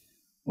mortgages,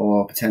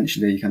 or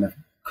potentially kind of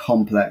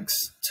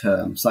complex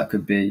terms. That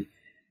could be,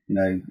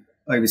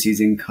 overseas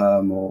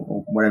income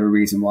or whatever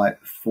reason why it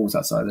falls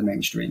outside of the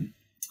mainstream.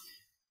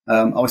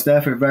 I was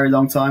there for a very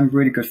long time,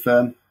 really good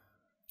firm.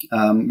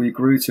 We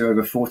grew to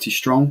over 40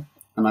 strong,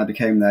 and I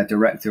became their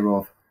director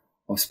of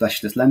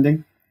specialist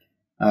lending.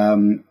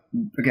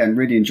 Again,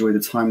 really enjoyed the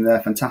time there,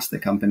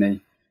 fantastic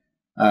company.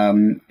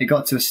 It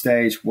got to a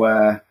stage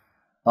where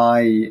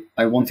I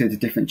wanted a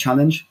different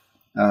challenge.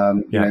 I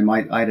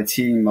had a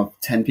team of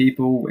 10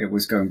 people. It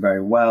was going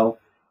very well.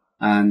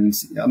 And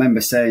I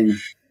remember saying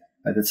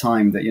at the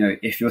time that,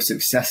 if you're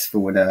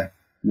successful with a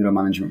middle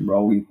management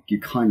role, you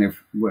kind of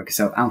work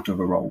yourself out of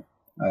a role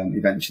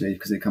eventually,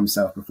 because it becomes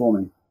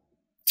self-performing.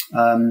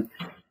 And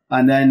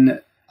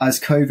then as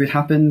COVID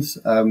happened,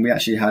 we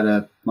actually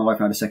my wife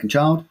and I had a second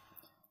child.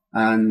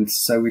 And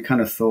so we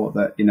kind of thought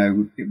that,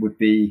 it would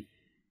be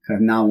kind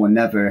of now or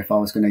never if I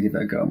was going to give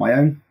it a go on my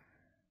own.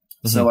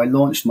 Mm-hmm. So I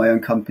launched my own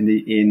company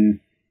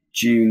in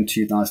June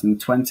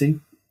 2020,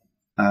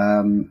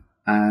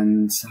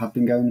 and have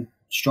been going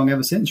strong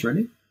ever since,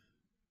 really.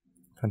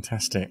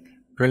 Fantastic.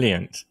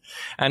 Brilliant.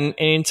 And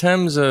in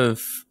terms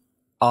of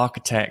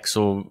architects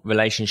or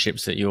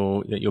relationships that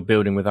you're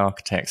building with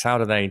architects, how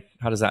does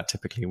that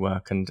typically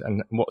work,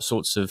 and what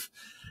sorts of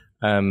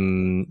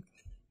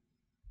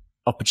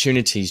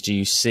opportunities do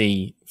you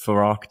see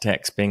for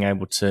architects being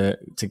able to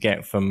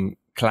get from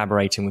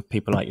collaborating with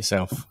people like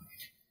yourself?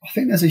 I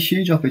think there's a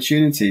huge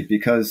opportunity,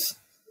 because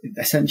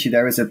essentially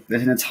there's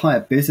an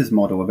entire business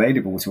model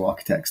available to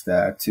architects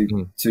there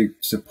to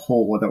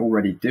support what they're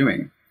already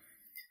doing.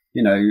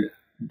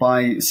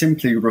 By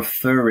simply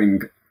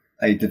referring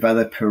a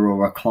developer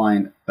or a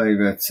client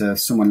over to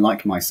someone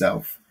like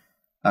myself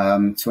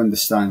to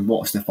understand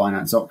what's the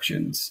finance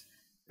options,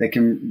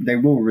 they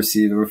will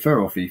receive a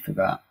referral fee for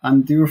that.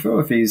 And the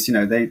referral fees,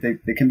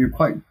 they can be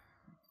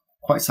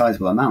quite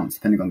sizable amounts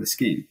depending on the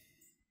scheme.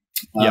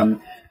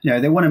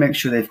 They want to make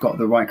sure they've got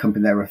the right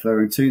company they're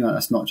referring to. Now,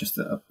 that's not just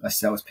a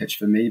sales pitch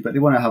for me, but they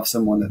want to have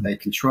someone that they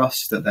can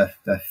trust, that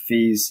their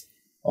fees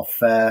are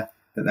fair,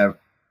 that they're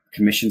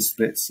commission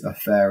splits are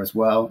fair as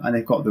well, and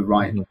they've got the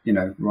right,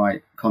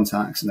 right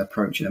contacts and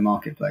approach in the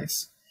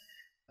marketplace.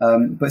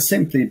 But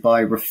simply by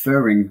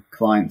referring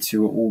clients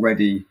who are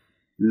already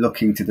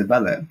looking to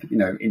develop,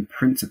 in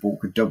principle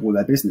could double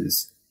their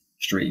business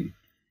stream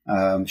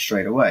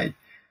straight away.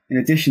 In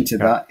addition to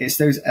that, it's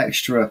those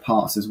extra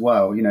parts as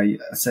well. I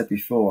said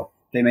before,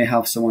 they may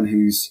have someone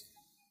who's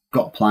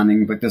got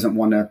planning but doesn't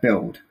want to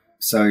build.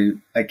 So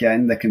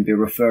again, there can be a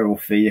referral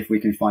fee if we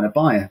can find a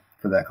buyer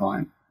for their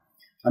client.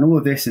 And all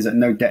of this is at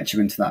no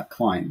detriment to that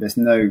client. There's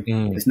no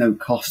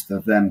cost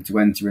of them to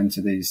enter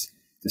into these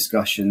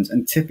discussions,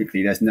 and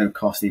typically there's no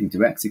cost even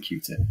to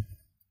execute it.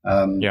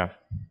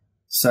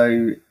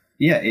 So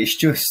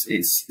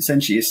it's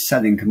essentially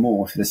selling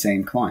more to the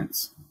same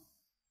clients.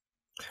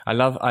 I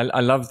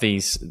love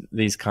these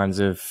kinds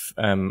of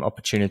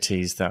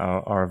opportunities that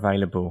are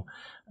available,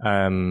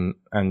 and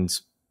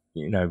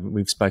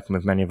we've spoken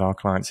with many of our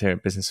clients here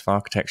at Business of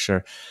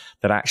Architecture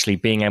that actually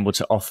being able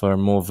to offer a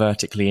more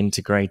vertically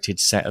integrated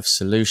set of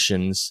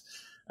solutions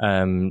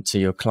to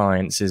your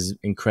clients is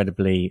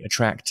incredibly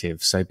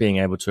attractive. So being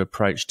able to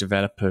approach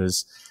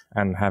developers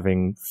and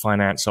having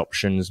finance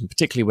options, and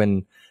particularly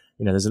when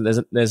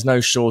there's no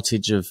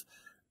shortage of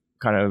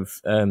kind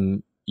of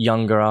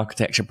younger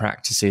architecture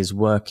practices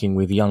working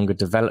with younger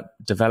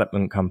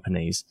development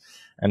companies,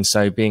 and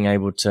so being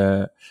able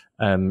to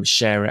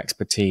share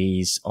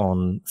expertise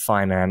on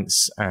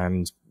finance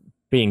and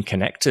being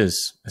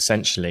connectors,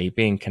 essentially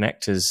being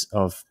connectors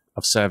of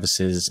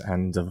services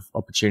and of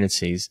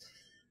opportunities,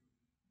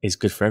 is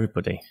good for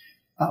everybody.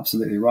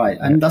 Absolutely right.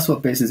 And that's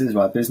what business is,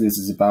 right? Business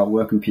is about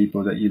working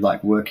people that you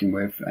like working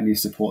with, and you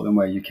support them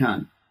where you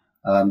can.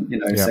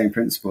 Same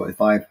principle.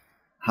 If I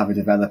have a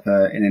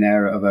developer in an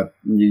area of a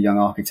new young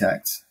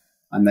architect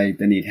and they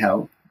need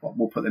help,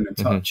 we'll put them in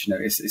touch.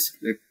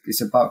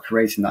 It's about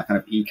creating that kind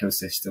of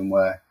ecosystem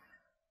where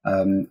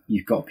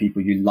you've got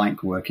people you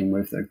like working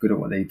with that are good at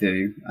what they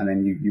do, and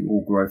then you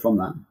all grow from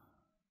that.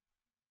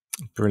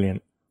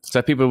 Brilliant. So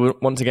if people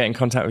want to get in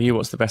contact with you,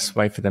 what's the best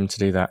way for them to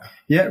do that?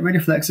 Yeah, really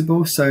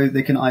flexible. So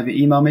they can either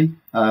email me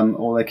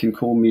or they can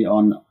call me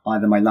on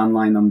either my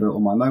landline number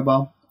or my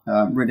mobile.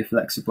 Really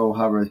flexible,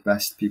 however is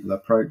best people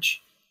approach.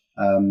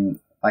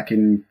 I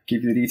can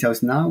give you the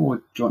details now, or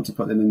do you want to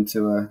put them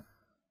into a...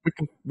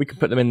 We can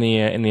put them in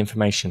the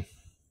information.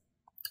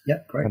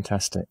 Yeah, great.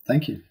 Fantastic.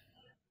 Thank you.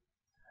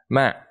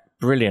 Matt,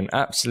 brilliant.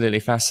 Absolutely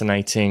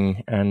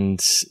fascinating. And,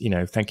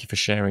 thank you for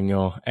sharing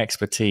your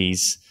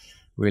expertise.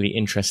 Really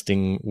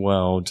interesting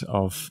world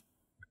of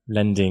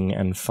lending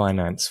and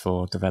finance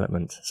for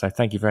development. So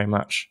thank you very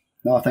much.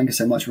 No, thank you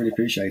so much. Really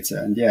appreciate it.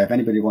 And yeah, if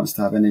anybody wants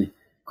to have any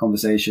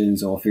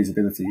conversations or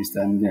feasibilities,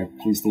 then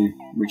please do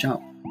reach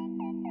out.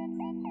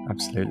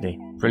 Absolutely.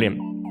 Brilliant.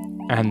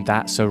 And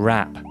that's a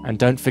wrap. And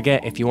don't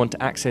forget, if you want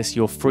to access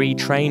your free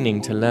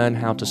training to learn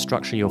how to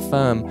structure your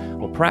firm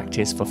or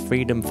practice for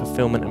freedom,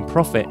 fulfillment and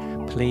profit,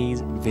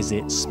 please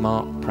visit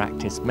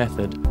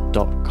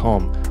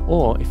smartpracticemethod.com.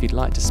 Or if you'd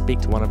like to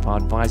speak to one of our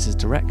advisors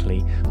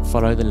directly,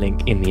 follow the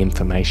link in the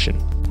information.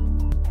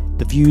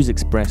 The views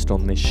expressed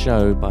on this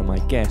show by my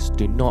guests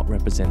do not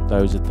represent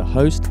those of the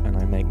host, and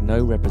I make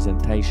no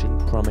representation,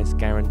 promise,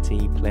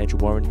 guarantee, pledge,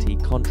 warranty,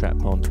 contract,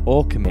 bond,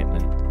 or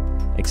commitment,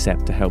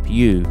 except to help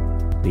you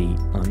be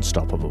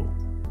unstoppable.